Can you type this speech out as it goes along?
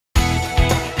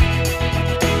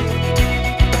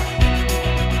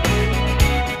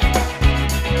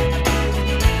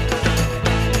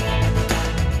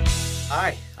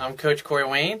Coach Corey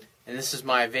Wayne, and this is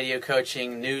my video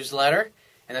coaching newsletter.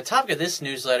 And the topic of this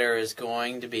newsletter is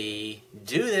going to be,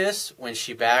 do this when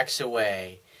she backs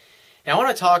away. Now, I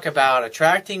want to talk about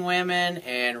attracting women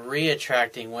and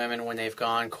re-attracting women when they've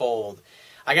gone cold.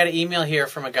 I got an email here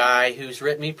from a guy who's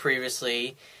written me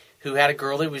previously who had a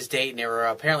girl he was dating. They were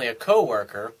apparently a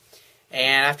coworker.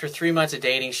 And after 3 months of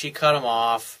dating, she cut him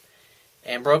off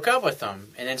and broke up with him.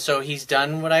 And then so he's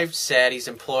done what I've said. He's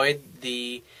employed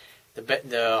the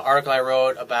article I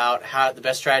wrote about how the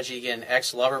best strategy to get an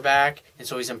ex-lover back. And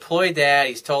so he's employed that.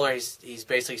 He's told her, he's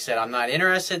basically said, I'm not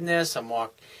interested in this.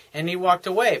 And he walked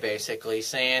away, basically,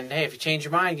 saying, hey, if you change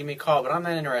your mind, give me a call, but I'm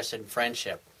not interested in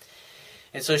friendship.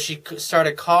 And so she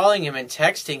started calling him and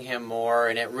texting him more,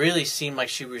 and it really seemed like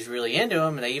she was really into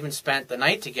him, and they even spent the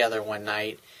night together one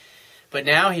night. But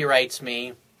now he writes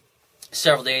me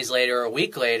several days later or a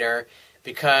week later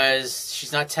because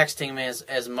she's not texting him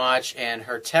as much, and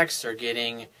her texts are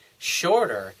getting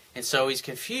shorter. And so he's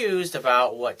confused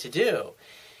about what to do.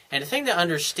 And the thing to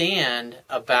understand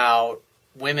about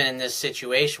women in this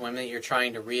situation, women that you're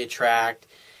trying to re-attract,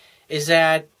 is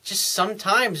that just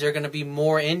sometimes they're going to be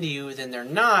more into you than they're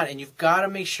not, and you've got to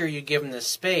make sure you give them the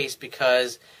space,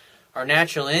 because our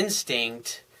natural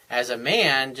instinct as a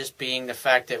man, just being the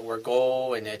fact that we're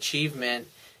goal and achievement,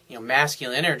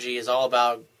 masculine energy is all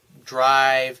about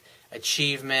drive,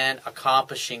 achievement,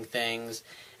 accomplishing things.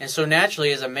 And so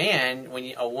naturally as a man,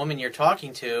 when a woman you're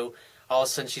talking to, all of a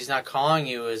sudden she's not calling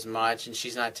you as much and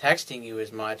she's not texting you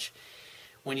as much.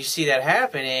 When you see that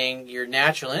happening, your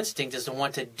natural instinct is to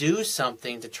want to do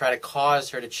something to try to cause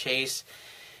her to chase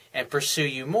and pursue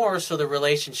you more so the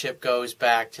relationship goes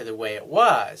back to the way it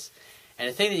was. And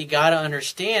the thing that you got to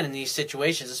understand in these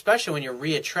situations, especially when you're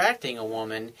re-attracting a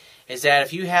woman, is that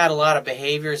if you had a lot of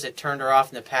behaviors that turned her off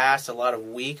in the past, a lot of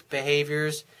weak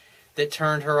behaviors that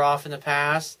turned her off in the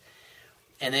past,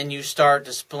 and then you start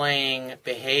displaying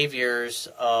behaviors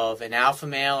of an alpha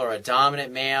male or a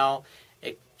dominant male,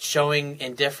 showing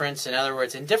indifference. In other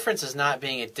words, indifference is not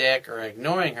being a dick or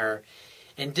ignoring her.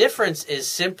 Indifference is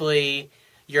simply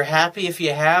you're happy if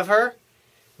you have her,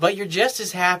 but you're just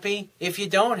as happy if you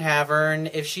don't have her and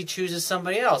if she chooses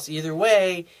somebody else. Either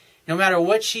way, no matter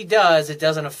what she does, it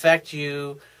doesn't affect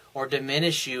you or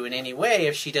diminish you in any way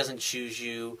if she doesn't choose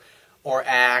you or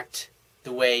act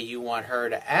the way you want her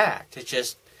to act. It's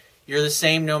just you're the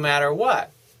same no matter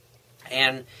what.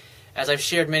 And as I've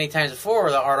shared many times before,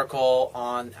 the article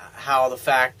on how the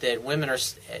fact that women are,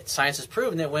 science has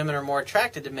proven that women are more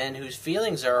attracted to men whose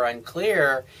feelings are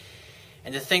unclear.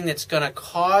 And the thing that's going to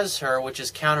cause her, which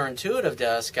is counterintuitive to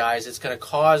us guys, it's going to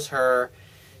cause her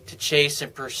to chase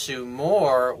and pursue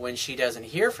more when she doesn't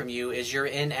hear from you, is your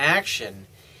inaction.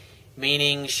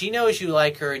 Meaning she knows you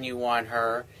like her and you want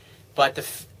her,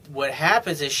 but what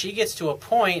happens is she gets to a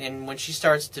point, and when she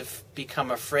starts to become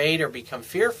afraid or become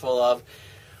fearful of,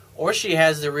 or she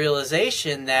has the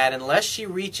realization that unless she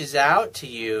reaches out to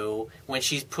you when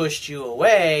she's pushed you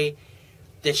away,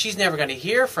 that she's never going to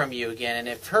hear from you again. And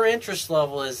if her interest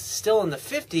level is still in the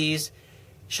 50s,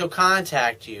 she'll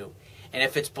contact you. And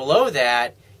if it's below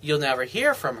that, you'll never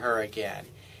hear from her again.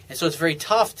 And so it's very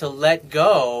tough to let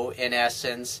go, in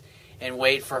essence, and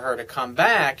wait for her to come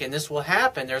back. And this will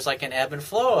happen. There's like an ebb and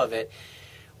flow of it.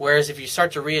 Whereas if you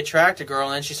start to re-attract a girl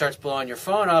and then she starts blowing your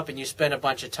phone up and you spend a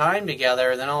bunch of time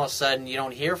together and then all of a sudden you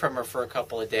don't hear from her for a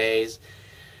couple of days,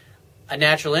 a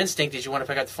natural instinct is you want to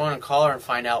pick up the phone and call her and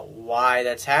find out why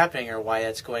that's happening or why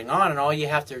that's going on. And all you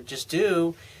have to just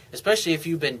do, especially if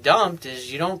you've been dumped,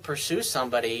 is you don't pursue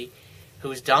somebody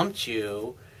who's dumped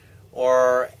you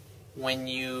or when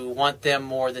you want them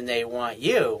more than they want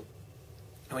you.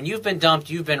 When you've been dumped,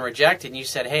 you've been rejected, and you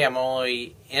said, hey, I'm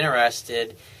only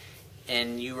interested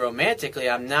in you romantically.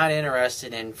 I'm not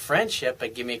interested in friendship,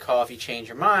 but give me a call if you change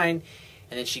your mind.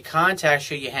 And then she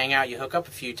contacts you, you hang out, you hook up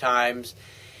a few times.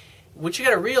 What you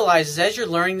got to realize is as you're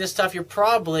learning this stuff, you're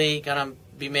probably going to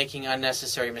be making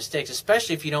unnecessary mistakes,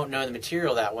 especially if you don't know the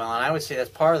material that well. And I would say that's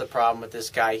part of the problem with this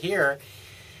guy here,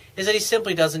 is that he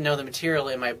simply doesn't know the material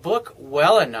in my book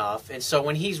well enough. And so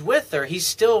when he's with her, he's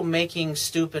still making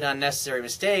stupid, unnecessary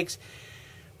mistakes.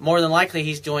 More than likely,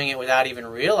 he's doing it without even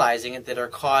realizing it, that are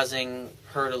causing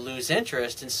her to lose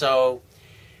interest. And so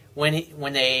when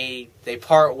they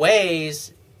part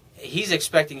ways, he's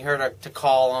expecting her to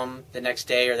call him the next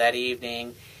day or that evening,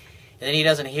 and then he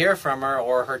doesn't hear from her,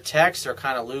 or her texts are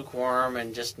kind of lukewarm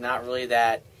and just not really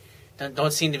that,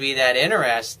 don't seem to be that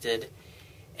interested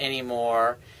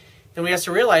anymore. Then we have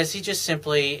to realize he just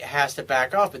simply has to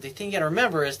back off. But the thing you got to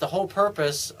remember is the whole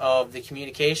purpose of the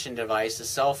communication device, the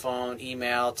cell phone,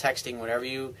 email, texting,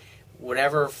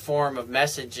 whatever form of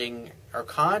messaging or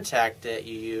contact that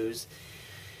you use,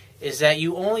 is that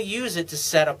you only use it to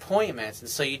set appointments. And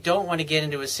so you don't want to get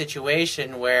into a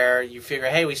situation where you figure,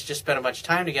 hey, we just spent a bunch of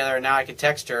time together and now I can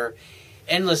text her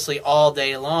endlessly all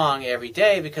day long every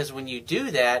day, because when you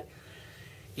do that,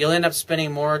 you'll end up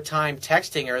spending more time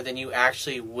texting her than you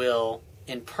actually will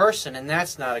in person, and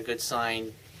that's not a good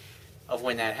sign of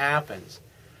when that happens.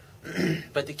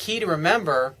 But the key to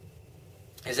remember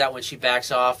is that when she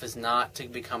backs off is not to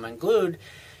become unglued,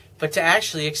 but to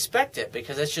actually expect it,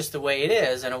 because that's just the way it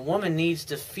is. And a woman needs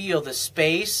to feel the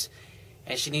space,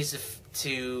 and she needs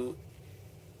to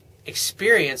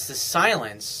experience the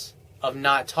silence of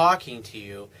not talking to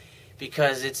you,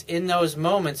 because it's in those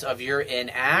moments of your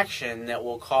inaction that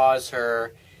will cause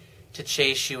her to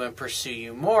chase you and pursue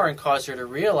you more, and cause her to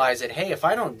realize that, hey, if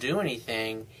I don't do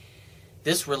anything,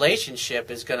 this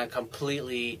relationship is going to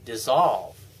completely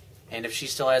dissolve. And if she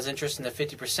still has interest in the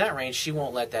 50% range, she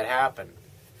won't let that happen.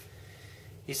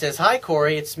 He says, hi,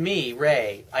 Corey, it's me,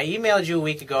 Ray. I emailed you a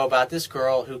week ago about this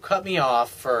girl who cut me off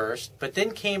first, but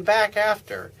then came back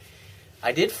after.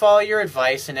 I did follow your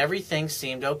advice, and everything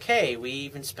seemed okay. We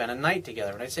even spent a night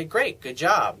together. And I say, great, good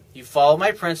job. You followed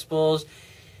my principles.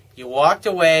 You walked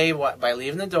away by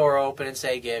leaving the door open and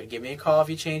say, give me a call if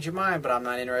you change your mind, but I'm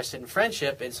not interested in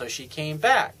friendship. And so she came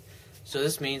back. So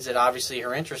this means that obviously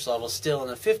her interest level is still in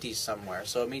the 50s somewhere.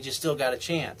 So it means you still got a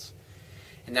chance.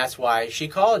 And that's why she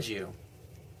called you.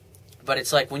 But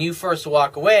it's like when you first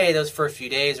walk away, those first few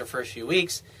days or first few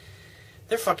weeks,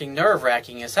 they're fucking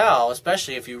nerve-wracking as hell,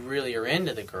 especially if you really are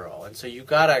into the girl. And so you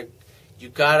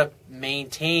gotta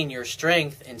maintain your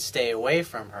strength and stay away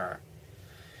from her.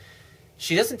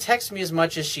 She doesn't text me as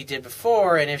much as she did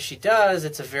before, and if she does,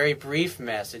 it's a very brief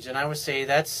message. And I would say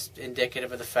that's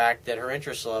indicative of the fact that her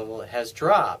interest level has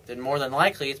dropped. And more than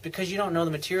likely, it's because you don't know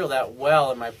the material that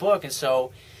well in my book. And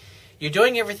so you're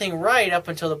doing everything right up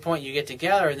until the point you get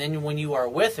together. And then when you are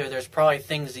with her, there's probably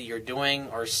things that you're doing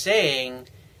or saying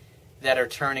that are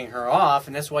turning her off.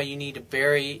 And that's why you need to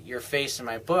bury your face in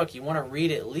my book. You want to read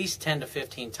it at least 10 to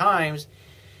 15 times.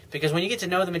 Because when you get to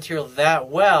know the material that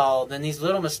well, then these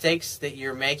little mistakes that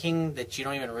you're making that you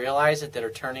don't even realize it, that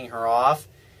are turning her off,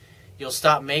 you'll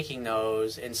stop making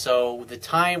those. And so the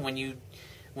time when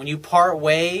you part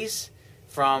ways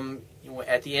from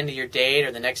at the end of your date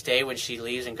or the next day when she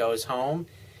leaves and goes home,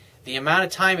 the amount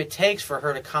of time it takes for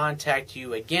her to contact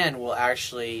you again will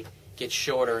actually get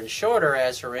shorter and shorter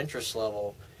as her interest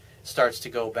level starts to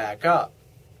go back up.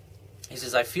 He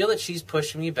says, I feel that she's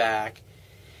pushing me back.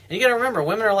 And you got to remember,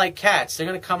 women are like cats. They're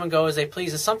going to come and go as they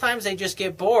please. And sometimes they just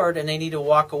get bored and they need to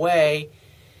walk away.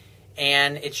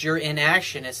 And it's your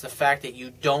inaction. It's the fact that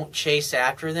you don't chase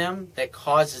after them that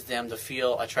causes them to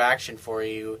feel attraction for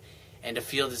you and to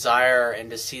feel desire and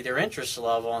to see their interest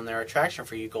level and their attraction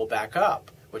for you go back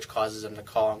up, which causes them to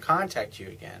call and contact you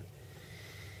again.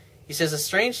 He says, the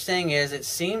strange thing is, it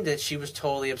seemed that she was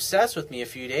totally obsessed with me a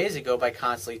few days ago by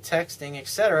constantly texting,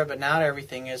 etc., but now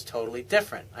everything is totally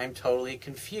different. I'm totally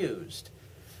confused.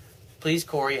 Please,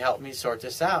 Corey, help me sort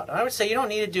this out. And I would say you don't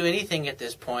need to do anything at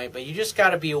this point, but you just got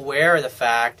to be aware of the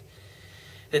fact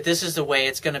that this is the way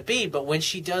it's going to be. But when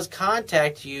she does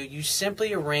contact you, you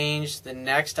simply arrange the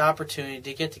next opportunity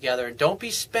to get together. And don't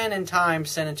be spending time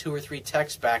sending 2 or 3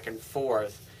 texts back and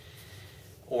forth,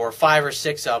 or 5 or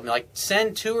 6 of them. Like,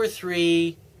 send 2 or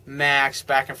 3 max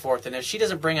back and forth. And if she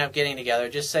doesn't bring up getting together,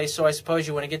 just say, so I suppose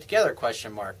you want to get together, ?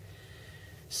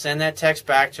 Send that text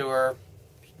back to her.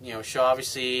 You know, she'll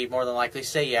obviously more than likely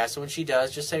say yes. So when she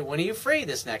does, just say, when are you free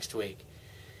this next week?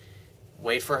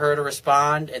 Wait for her to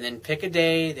respond, and then pick a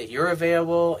day that you're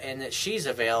available and that she's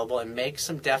available, and make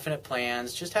some definite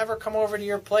plans. Just have her come over to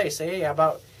your place. Say, hey, how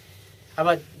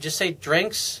about just say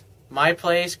drinks, my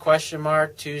place, ?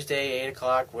 Tuesday, 8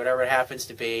 o'clock, whatever it happens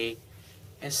to be,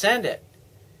 and send it.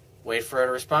 Wait for her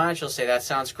to respond. She'll say, that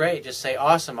sounds great. Just say,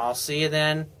 awesome, I'll see you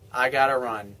then. I gotta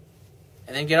run.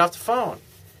 And then get off the phone.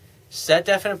 Set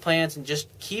definite plans and just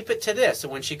keep it to this. So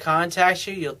when she contacts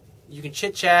you, you can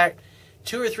chit-chat,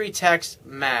 2 or 3 texts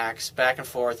max, back and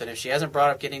forth. And if she hasn't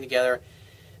brought up getting together,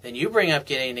 then you bring up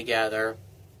getting together,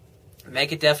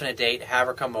 make a definite date, have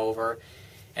her come over.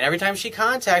 And every time she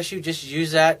contacts you, just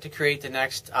use that to create the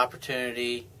next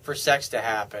opportunity for sex to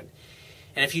happen.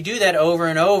 And if you do that over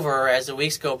and over as the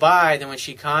weeks go by, then when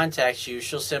she contacts you,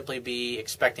 she'll simply be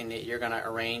expecting that you're going to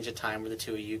arrange a time where the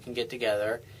two of you can get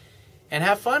together and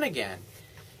have fun again.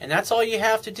 And that's all you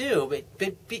have to do.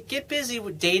 But get busy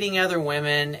with dating other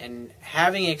women and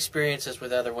having experiences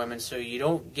with other women, so you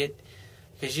don't get,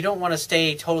 because you don't want to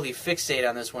stay totally fixated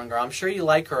on this one girl. I'm sure you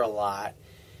like her a lot.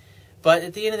 But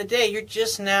at the end of the day, you're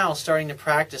just now starting to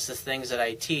practice the things that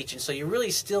I teach, and so you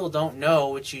really still don't know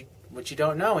what you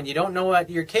don't know, and you don't know what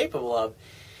you're capable of.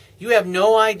 You have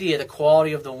no idea the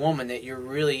quality of the woman that you're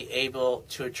really able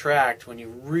to attract when you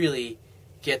really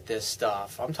get this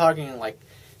stuff. I'm talking like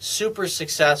super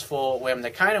successful women,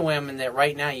 the kind of women that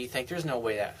right now you think there's no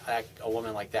way that a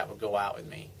woman like that would go out with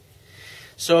me.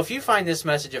 So if you find this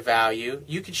message of value,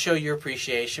 you can show your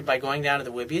appreciation by going down to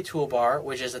the Wibiya toolbar,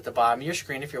 which is at the bottom of your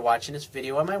screen if you're watching this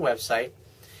video on my website,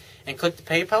 and click the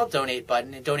PayPal donate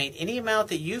button and donate any amount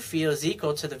that you feel is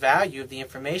equal to the value of the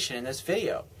information in this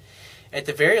video. At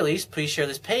the very least, please share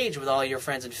this page with all your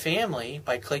friends and family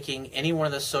by clicking any one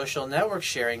of the social network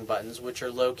sharing buttons, which are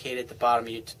located at the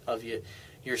bottom of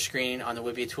your screen on the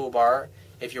Wibiya toolbar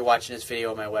if you're watching this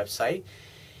video on my website.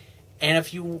 And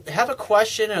if you have a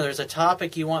question or there's a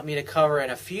topic you want me to cover in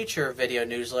a future video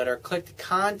newsletter, click the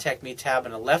Contact Me tab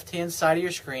on the left-hand side of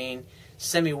your screen.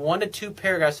 Send me 1 to 2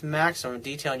 paragraphs maximum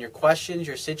detailing your questions,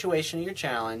 your situation, or your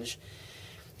challenge.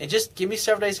 And just give me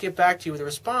several days to get back to you with a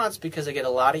response, because I get a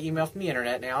lot of email from the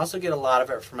internet, and I also get a lot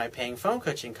of it from my paying phone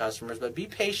coaching customers. But be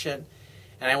patient,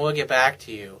 and I will get back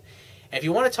to you. And if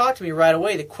you want to talk to me right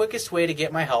away, the quickest way to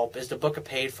get my help is to book a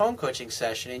paid phone coaching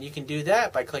session. And you can do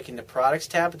that by clicking the Products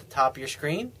tab at the top of your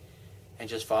screen and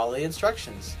just follow the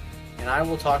instructions. And I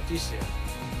will talk to you soon.